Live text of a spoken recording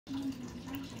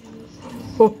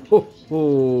Ho ho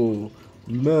ho!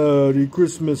 Merry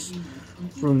Christmas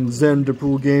from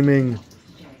Vbucks Gaming.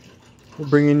 We're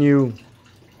bringing you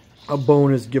a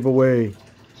bonus giveaway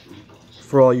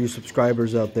for all you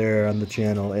subscribers out there on the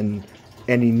channel, and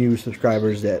any new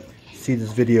subscribers that see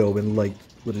this video and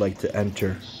would like to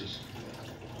enter.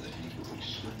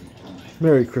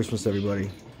 Merry Christmas,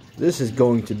 everybody. This is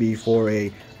going to be for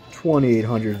a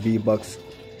 2800 Vbucks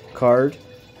card.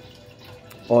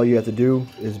 All you have to do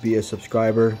is be a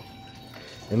subscriber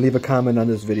and leave a comment on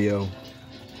this video.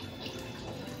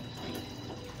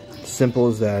 Simple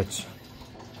as that.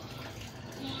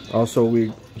 Also,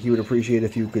 he would appreciate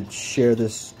if you could share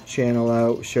this channel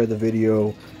out, share the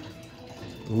video,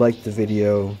 like the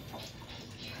video,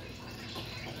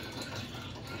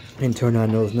 and turn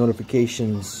on those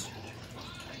notifications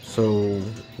so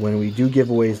when we do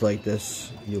giveaways like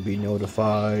this, you'll be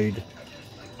notified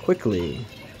quickly.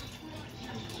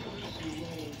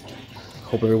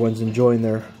 Hope everyone's enjoying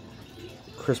their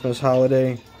Christmas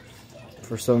holiday.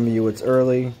 For some of you it's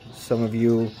early, some of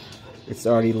you it's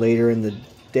already later in the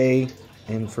day,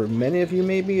 and for many of you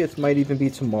maybe it might even be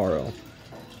tomorrow.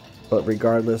 But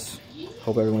regardless,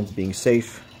 hope everyone's being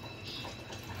safe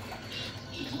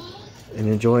and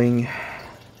enjoying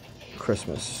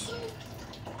Christmas.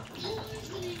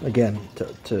 Again,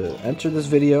 to enter this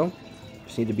video, you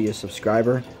just need to be a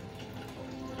subscriber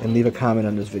and leave a comment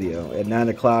on this video. At 9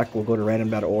 o'clock, we'll go to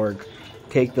random.org,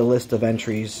 take the list of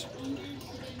entries.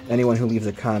 Anyone who leaves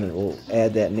a comment will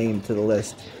add that name to the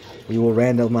list. We will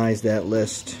randomize that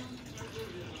list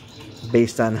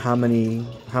based on how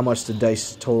much the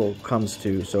dice total comes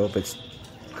to. So if it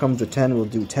comes to 10, we'll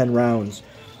do 10 rounds.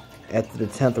 At the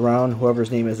 10th round, whoever's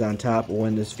name is on top will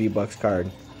win this Vbucks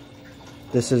card.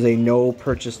 This is a no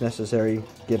purchase necessary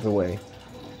giveaway.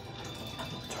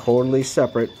 Totally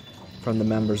separate from the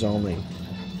members only.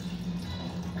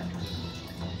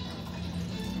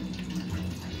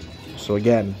 So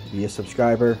again, be a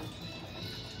subscriber,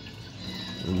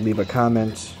 leave a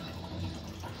comment,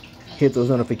 hit that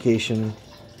notification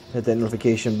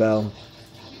bell,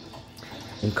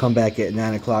 and come back at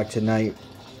 9 o'clock tonight.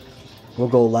 We'll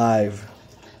go live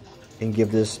and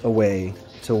give this away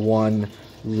to one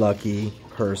lucky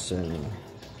person.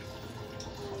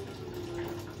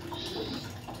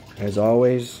 As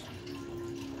always,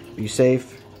 be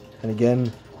safe, and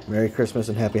again, Merry Christmas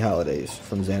and Happy Holidays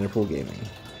from Vbucks Gaming.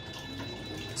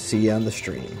 See you on the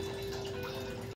stream.